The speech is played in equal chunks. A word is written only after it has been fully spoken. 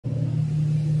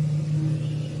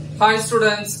Hi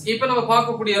students, இப்போ நம்ம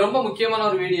பார்க்கக்கூடிய ரொம்ப முக்கியமான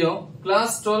ஒரு video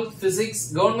class 12 physics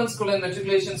government school and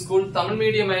matriculation school Tamil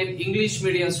medium and English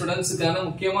medium ஸ்டூடண்ட்ஸ்க்கான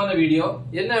முக்கியமான வீடியோ.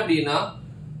 என்ன அப்படின்னா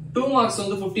 2 மார்க்ஸ்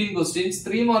வந்து 15 क्वेश्चंस,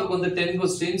 3 மார்க் வந்து 10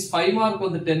 क्वेश्चंस, 5 மார்க்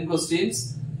வந்து 10 क्वेश्चंस,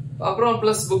 அப்புறம்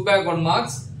plus book back 1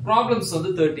 marks, problems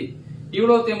வந்து 30.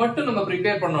 இவ்வளவுத்தையும் மட்டும் நம்ம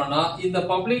ப்ரிப்பேர் பண்ணோம்னா இந்த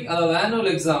பப்ளிக் அதாவது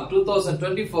ஆனுவல் எக்ஸாம்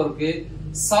 2024க்கு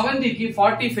 70க்கு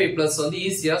 45 பிளஸ் வந்து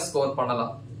ஈஸியா ஸ்கோர்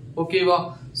பண்ணலாம். ஓகேவா?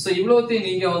 சோ இவ்வளவுத்தையும்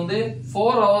நீங்க வந்து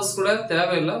 4 ஹவர்ஸ் கூட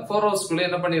தேவையில்லை, 4 ஹவர்ஸ் குள்ள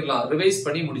என்ன பண்ணிடலாம், ரிவைஸ்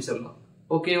பண்ணி முடிச்சிடலாம்.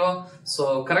 ஓகேவா? சோ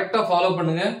கரெக்டா ஃபாலோ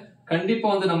பண்ணுங்க. கண்டிப்பா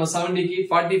வந்து நம்ம 70க்கு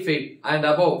 45 அண்ட்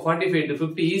above 45 to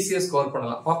 50 ஈஸியா ஸ்கோர்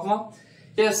பண்ணலாம். பாப்போமா?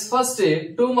 எஸ், ஃபர்ஸ்ட்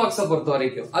 2 மார்க்ஸ் பொறுத்த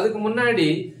வரைக்கும் அதுக்கு முன்னாடி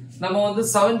நம்ம வந்து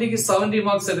 70க்கு 70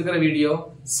 மார்க்ஸ் எடுக்கிற வீடியோ,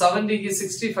 70க்கு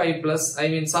 65 பிளஸ், ஐ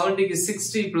மீன் 70க்கு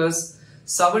 60 பிளஸ்,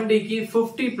 70க்கு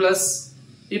 50 பிளஸ்,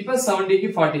 இப்ப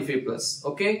 70க்கு 45 பிளஸ்.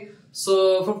 ஓகே, சோ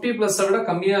 50 பிளஸ் விட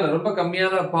கம்மியான, ரொம்ப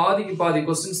கம்மியான பாதிக்கு பாதி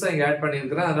क्वेश्चंस தான் இங்க ஆட்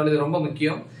பண்ணியிருக்கிறேன். அதனால இது ரொம்ப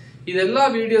முக்கியம். இது எல்லா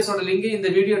வீடியோஸோட லிங்க் இந்த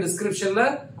வீடியோ டிஸ்கிரிப்ஷன்ல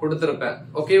கொடுத்திருப்பேன்.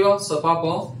 ஓகேவா? சோ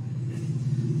பாப்போம்.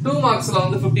 2 மார்க்ஸ்ல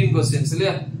வந்து 15 क्वेश्चंस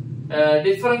இல்லையா?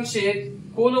 Differentiate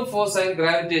coulomb force and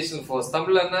gravitational force.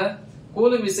 தமிழ்ல என்ன?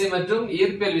 கூலும் விசை மற்றும்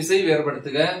ஈர்ப்பியல் விசை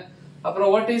வேறுபடுத்துக. அப்புறம்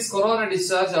what is corona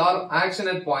discharge R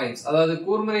action at points, அதாவது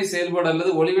கூர்முனை செயல்பாடு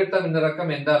அல்லது ஒளிவெட்ட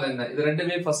மின்னறக்கம் என்றால் என்ன? இது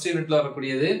ரெண்டுமே ஃபர்ஸ்ட் யூனிட்ல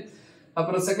வரக்கூடியது.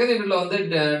 அப்புறம் செகண்ட் யூனிட்ல வந்து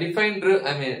டிஃபைன்ட்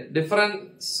ஐ மீன்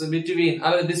டிஃபரன்ஸ் பிட்வீன்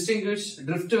அல்லது distinguish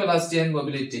drift velocity and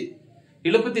mobility,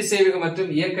 இழுப்பு திசைவேகம்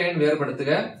மற்றும் இயக்க எண்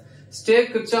வேறுபடுத்துக. ஸ்டேட்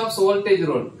கிர்ச்சாஃப்ஸ் வோல்டேஜ்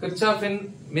ரூல், கிர்ச்சாஃபின்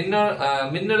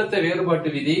மின்னழுத்த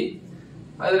வேறுபாட்டு விதி,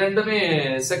 அது ரெண்டுமே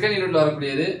செகண்ட் யூனிட்ல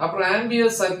வரக்கூடியது. அப்புறம்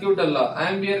ஆம்பியர் சர்க்யூட் லா,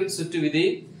 ஆம்பியர் சுற்று விதி.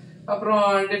 அப்புறம்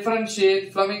differentiate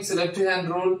Fleming's left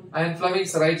hand rule and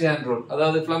Fleming's right hand rule,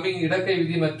 அதாவது ஃப்ளமிங் இடக்கை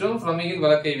விதி மற்றும் ஃப்ளமிங்கின்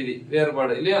வலக்கை விதி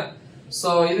வேறுபாடு இல்லையா? சோ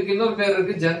இதுக்கு இன்னொரு பேர்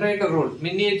இருக்கு, ஜெனரேட்டர் ரூல்,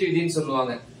 மின்னியற்று விதின்னு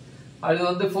சொல்லுவாங்க. அது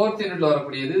வந்து 4th யூனிட்ல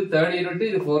வரக்கூடியது. 3rd யூனிட்,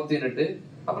 இது 4th யூனிட்.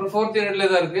 அப்புறம் 4th யூனிட்ல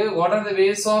தான் இருக்கு what are the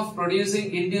ways of producing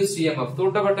induced EMF,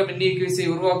 தூண்டப்பட்ட மின்னியக்கு விசை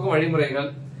உருவாக்கும் வழிமுறைகள்.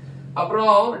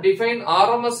 அப்புறம் define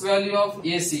RMS value of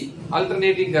AC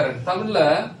alternating current, தமிழ்ல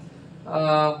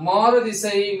மாறு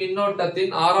திசை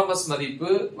மின்னோட்டத்தின் ஆர்எம்எஸ் மதிப்பு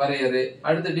வரையறு.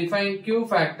 அடுத்து டிஃபைன் கியூ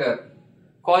ஃபேக்டர்,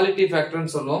 குவாலிட்டி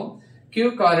ஃபேக்டர்னு சொல்லுவோம், கியூ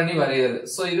காரணி வரையறு.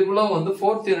 சோ இதுக்குள்ள வந்து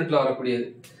 4th யூனிட்ல வரக்கூடியது.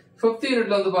 5th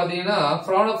யூனிட்ல வந்து பாத்தீங்கன்னா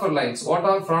ஃப்ரானோஃபர் லைன்ஸ், வாட்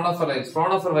ஆர் ஃப்ரானோஃபர் லைன்ஸ்,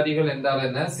 ஃப்ரானோஃபர் வரிகள் என்றால்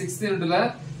என்ன. 6th யூனிட்ல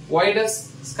why does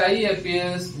sky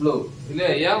appears blue, இல்ல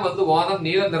ஏன் வந்து வானம்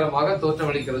நீல நிறமாக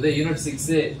தோற்றமளிக்கிறது, யூனிட்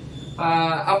 6.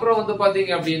 அப்புறம் வந்து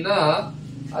பாத்தீங்க அப்படின்னா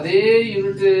அதே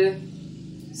unit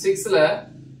 6ல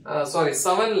sorry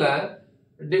 7ல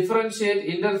differentiate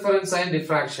interference and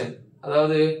diffraction,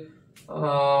 அதாவது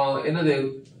என்னது,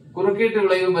 குறுக்கீட்டு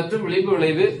விளைவு மற்றும் விளிம்பு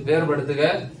விளைவு வேறுபடுத்துக.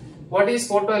 What is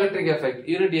photo electric effect,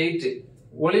 unit 8.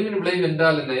 ஒளிமின் விளைவு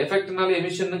என்றால் என்ன, எஃபெக்ட்னால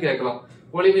எமிஷன் கேட்கலாம்,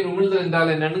 ஒளிமின் உமிழ்தல்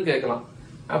என்றால் என்னன்னு கேட்கலாம்.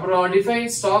 அப்புறம் define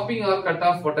stopping R cut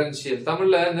off potential,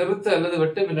 தமிழ்ல நிறுத்த அல்லது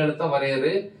வெட்டு மின்னழுத்தம்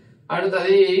வரையறு. அடுத்து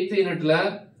அதே 8th யூனிட்ல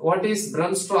வாட் இஸ்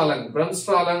பிரம்ஸ்ட்ராலங்,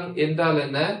 பிரம்ஸ்ட்ராலங் என்றால்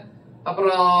என்ன.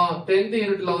 அப்புறம் 10th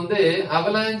யூனிட்ல வந்து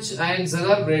அவலாஞ்ச் அண்ட்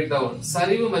செனார் பிரேக் டவுன்,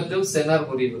 சரிவு மற்றும் செனார்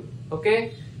முறிவு. ஓகே,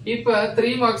 இப்ப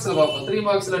 3 மார்க்ஸ்ல பாப்போம். 3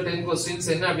 மார்க்ஸ்ல 10 क्वेश्चंस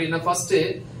என்ன அப்படின்னா, first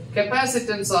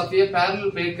capacitance of a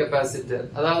parallel plate capacitor,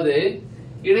 அதாவது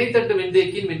இணைத்தட்டு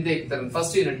மின்தேக்கியின் மின்தேக்கு திறன்,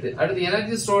 ஃபர்ஸ்ட் யூனிட். அடுத்து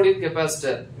எனர்ஜி ஸ்டோர்ட் இன்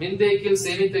கெபாசிட்டர், மின்தேக்கியில்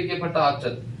சேமித்து வைக்கப்பட்ட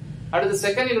ஆற்றல். அடுத்து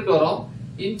செகண்ட் யூனிட் வரும்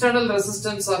internal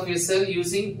resistance of a cell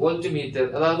using voltmeter,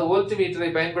 அதாவது வோல்ட்மீட்டரை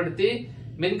பயன்படுத்தி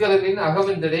மின்கலனின்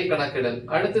அகமின்தடை கணக்கிடல்.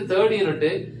 அடுத்து தேர்ட் யூனிட்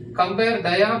கம்பேர்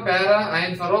டயா பேரா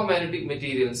அண்ட் ஃபெரோமேக்னெட்டிக்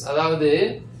மெட்டீரியல்ஸ், அதாவது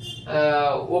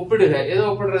ஒப்பிடுக. எது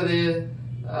ஒப்பிடுறது,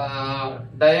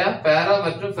 டயா பேரா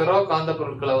மற்றும் ஃபெரோ காந்த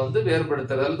பொருட்களை வந்து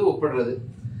வேறுபடுத்துறது அல்லது ஒப்பிடுறது.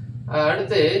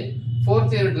 அடுத்து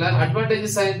 4th யூனிட்ல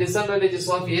advantages and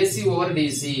disadvantages of AC over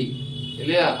DC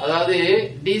இல்லையா, அதாவது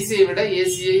டிசியை விட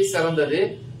ஏசியை சிறந்தது,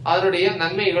 அதனுடைய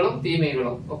நன்மைகளும்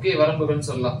தீமைகளும், ஓகே, வரம்புகள்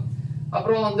சொல்லலாம்.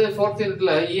 அப்புறம் வந்து 4th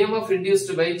யூனிட்ல EMF induced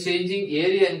by changing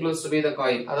area enclosed by the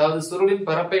coil, அதாவது சுருளின்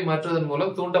பரப்பை மாற்றுவதன்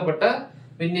மூலம் தூண்டப்பட்ட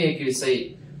மின்னியக்கு விசை.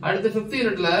 அடுத்து 5th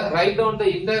யூனிட்ல write down the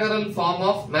integral form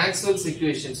of Maxwell's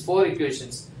equations, 4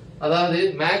 equations, அதாவது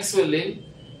மேக்ஸ்வெல்லின்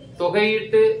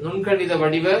தொகையீட்டு நுண்கணித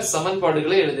வடிவ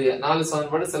சமன்பாடுகளை எழுதுக. 4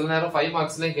 சமன்பாடு, சில நேரம் 5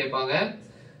 மார்க்ஸ்லயும் கேட்பாங்க.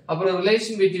 அப்புறம்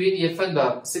relation between F and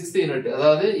R, 6th unit,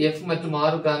 அதாவது F மற்றும்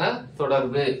R க்கான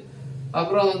தொடர்பு.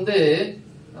 அப்புறம் வந்து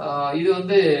இது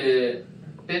வந்து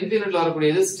 10th யூனிட்ல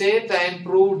வரக்கூடியது state and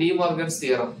prove D Morgan's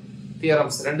theorem,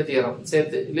 theorems 2 theorem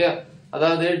சேர்த்து இல்லையா,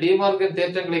 அதாவது டி மார்கன்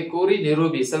தேற்றங்களை கூறி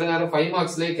நிரூபி, சில நேரம் 5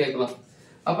 மார்க்ஸ்லயே கேட்கலாம்.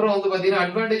 அப்புறம் வந்து பாத்தீங்கன்னா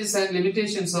advantages and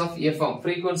limitations of FM,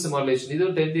 frequency modulation, இது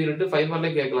 10th யூனிட் 5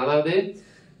 மார்க்லயே கேட்கலாம். அதாவது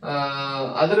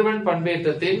அதிர்வெண்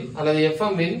பண்பேற்றத்தின் அல்லது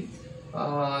FM இன்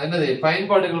என்னது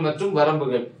பயன்பாடுகள் மற்றும்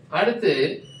வரம்புகள். அடுத்து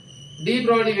டி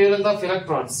ப்ராடி வேவ்லென்த் ஆஃப்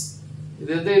எலக்ட்ரான்ஸ்,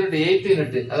 இது வந்து 8th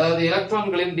யூனிட், அதாவது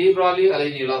எலக்ட்ரான்களின் டி ப்ராடி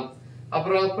அலைநீளம்.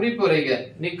 அப்புறம் குறிப்புரைக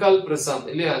நிக்கல் பிரிசம்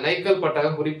இல்லையா, Nicol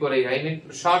பட்டகம் குறிப்புரைக, I mean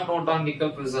short note on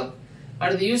nickel prism.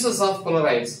 அடுத்து யூசஸ் ஆஃப்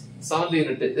போலரைட்ஸ் 7th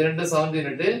யூனிட், இது 7th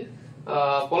யூனிட்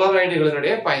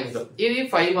போலரைடுகளினுடைய பயன்கள். இது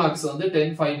 5 மார்க்ஸ் வந்து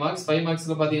 10 5 மார்க்ஸ். 5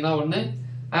 மார்க்ஸ்ல பாத்தீங்கன்னா ஒன்னு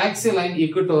ஆக்சியல் லைன்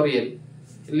ஈக்குட்டோரியல்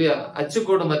இல்லையா,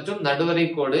 அச்சுக்கோடு மற்றும் நடுவரை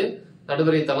கோடு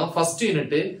நடுவரை தளம் ஃபர்ஸ்ட்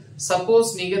யூனிட். சப்போஸ்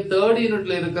நீங்க 3rd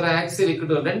யூனிட்ல இருக்கிற ஆக்சியல்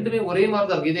ஈக்குட்டோரியல் ரெண்டுமே ஒரே மாதிரி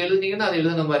தான் இருக்கு, இதை எழுதுனீங்கன்னா அது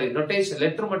எழுதுன மாதிரி நோட்டேஷன்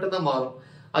லெட்டர் மட்டும் தான் மாறும்.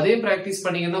 அதே பிராக்டிஸ்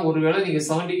பண்ணீங்கன்னா ஒருவேளை நீங்க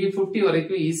 70க்கு 50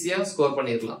 வரைக்கும் ஈஸியா ஸ்கோர்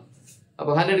பண்ணிடலாம். அப்ப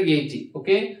 100க்கு 80.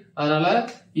 ஓகே, அதனால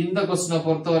இந்த क्वेश्चனை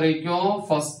பொறுத்த வரைக்கும்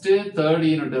ஃபர்ஸ்ட் 3rd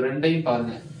யூனிட் ரெண்டையும்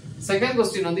பாருங்க. செகண்ட்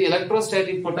क्वेश्चन வந்து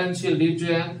electrostatic potential due to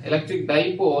an electric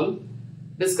dipole,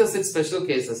 discuss its special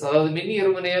cases. அதாவது மின்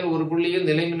இருமுனையர் ஒரு புள்ளியில்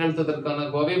நிலை மின்னழுத்தத்திற்கான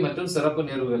கோவை மற்றும் சிறப்பு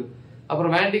நிறுவுகள்.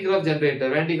 அப்புறம் வேண்டிகிராஃப்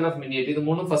ஜெனரேட்டர், வேண்டிகிராஃப் மின்னியேட், இது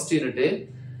மூணும் ஃபர்ஸ்ட் யூனிட்.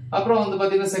 அப்புறம் வந்து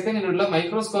பாத்தீங்கன்னா செகண்ட் யூனிட்ல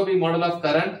microscopic model of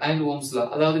current and Ohm's law,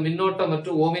 அதாவது மின்னோட்டம்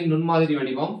மற்றும் ஓமின் நுண்மாதிரி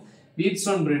வடிவம்,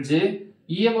 Wheatstone bridge,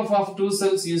 EMF of two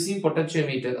cells using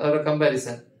potentiometer, அதோட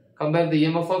comparison, compare the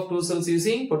EMF of two cells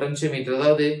using potentiometer,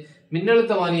 அதாவது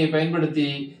மின்னழுத்தமானியை பயன்படுத்தி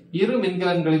இரு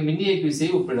மின்கலன்களின் மின்னியக்கு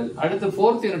விசையை ஒப்பிடல். அடுத்து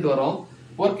 4th யூனிட் வரும்,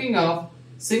 working of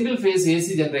single phase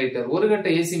AC generator, ஒரு கட்ட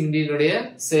ஏசி மின்னியனுடைய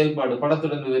செயல்பாடு,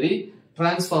 படத்துடன் விவரி,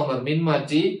 டிரான்ஸ்பார்மர்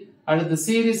மின்மாற்றி. அடுத்து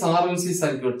சீரிஸ் RLC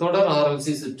சர்க்யூட், தொடர் RLC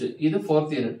சுற்று, இது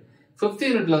 4th யூனிட். 5th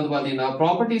யூனிட்ல வந்து பாத்தீங்கன்னா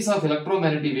ப்ராப்பர்ட்டிஸ் ஆஃப்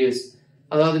எலக்ட்ரோமேக்னெட்டிக் வேவ்ஸ்,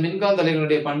 அதாவது மின்காந்த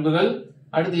அலைகளுடைய பண்புகள்.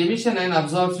 அடுத்து எமிஷன் அண்ட்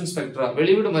அப்சார்ப்ஷன் ஸ்பெக்ட்ரா,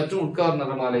 வெளியீடு மற்றும் உட்கவர்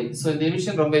நிறமாலை. சோ இந்த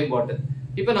எமிஷன் ரொம்ப இம்பார்ட்டன்ட்.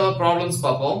 இப்போ நம்ம ப்ராப்ளம்ஸ்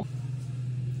பார்ப்போம்.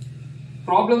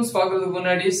 ப்ராப்ளம்ஸ் பார்க்கிறதுக்கு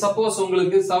முன்னாடி சப்போஸ்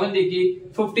உங்களுக்கு 70க்கு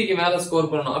 50க்கு மேல ஸ்கோர்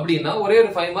பண்ணணும் அப்படின்னா ஒரே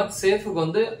ஒரு 5 மார்க்ஸ் சேஃப்க்கு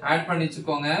வந்து ஆட் பண்ணி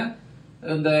வச்சுக்கோங்க.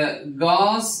 இந்த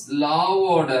காஸ்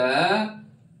லாவோட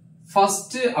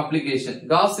ஃபர்ஸ்ட் அப்ளிகேஷன்,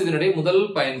 காஸ் இதனுடைய முதல்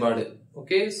பயன்பாடு.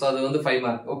 ஓகே, சோ அது வந்து 5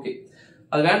 மார்க். ஓகே,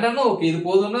 அது வேண்டாம்னா ஓகே, இது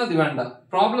போதும்னா அது வேண்டாம்.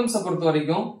 ப்ராப்ளம்ஸ் பொறுத்த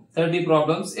வரைக்கும் 30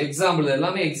 ப்ராப்ளம்ஸ், எக்ஸாம்பிள்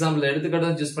எல்லாமே எக்ஸாம்பிள்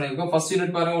எடுத்துக்கிட்டு சூஸ் பண்ணிருக்கோம். ஃபர்ஸ்ட்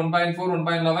யூனிட் பாருங்க 1.4,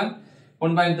 1.11,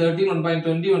 1.13,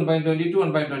 1.20, 1.22,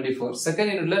 1.24.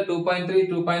 செகண்ட் யூனிட்ல 2.3,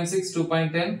 2.6,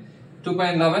 2.10,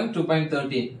 2.11,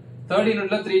 2.13. தேர்ட்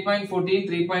யூனிட்ல 3.14,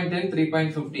 3.10,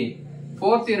 3.15.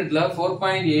 ஃபோர்த் யூனிட்ல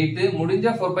 4.8,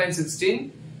 முடிஞ்சா 4.16,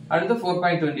 அடுத்து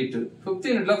 4.22. ஃபிஃப்த்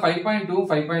யூனிட்ல 5.2,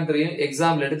 5.3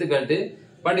 எக்ஸாம்பிள் எடுத்துக்கிட்டு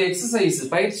பட் எக்ஸசைஸ்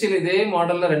பயிற்சியில் இதே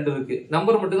மாடல்ல 2 இருக்கு,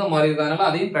 நம்பர் மட்டும் தான் மாறி இருக்கனால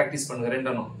அதையும் பிராக்டிஸ் பண்ணுங்க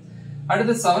ரெண்டனும்.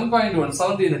 அடுத்து 7.1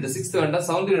 7th யூனிட், 6th வேண்டாம்.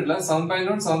 7th யூனிட்ல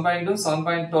 7.1, 7.2,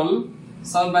 7.12,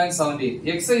 7.17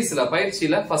 எக்ஸசைஸ்ல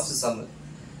பயிற்சியில ஃபர்ஸ்ட் சம்.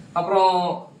 அப்புறம்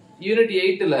யூனிட்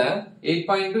 8ல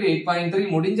 8.2, 8.3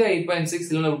 முடிஞ்சா 8.6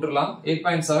 இல்லனா விட்டுறலாம்,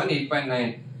 8.7, 8.9.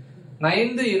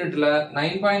 9th யூனிட்ல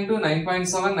 9.2,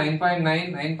 9.7, 9.9,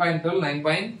 9.12,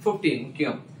 9.15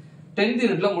 முக்கியம். 10th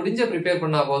யூனிட்ல முடிஞ்ச ப்ரிப்பேர்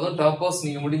பண்ணா போதும். டாப்பர்ஸ்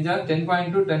நீங்க முடிஞ்சா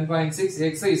 10.2, 10.6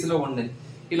 எக்ஸசைஸ்ல 1.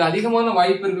 இல்ல அதிகமான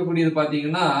வாய்ப்பு இருக்கக்கூடியது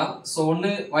பாத்தீங்கன்னா 1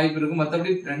 வாய்ப்பு இருக்கு,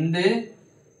 மத்தபடி 2,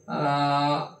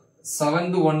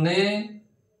 7th 1,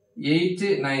 8,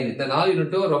 9 இந்த 4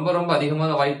 யூனிட்டும் ரொம்ப ரொம்ப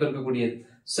அதிகமான வாய்ப்பு இருக்கக்கூடியது.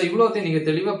 சோ இவ்வளவுத்தையும் நீங்க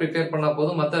தெளிவா ப்ரிப்பேர் பண்ணா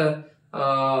போதும். மத்த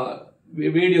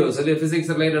வீடியோஸ் இல்ல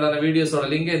பிசிக்ஸ் ரிலேட்டடான வீடியோஸோட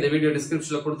லிங்க் இந்த வீடியோ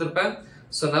டிஸ்கிரிப்ஷன்ல கொடுத்திருப்பேன்.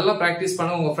 சோ நல்லா பிராக்டிஸ்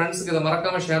பண்ணுங்க, உங்க ஃப்ரெண்ட்ஸ்க்கு இதை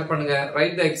மறக்காம ஷேர் பண்ணுங்க.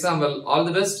 Right the example. All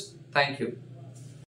the best. Thank you.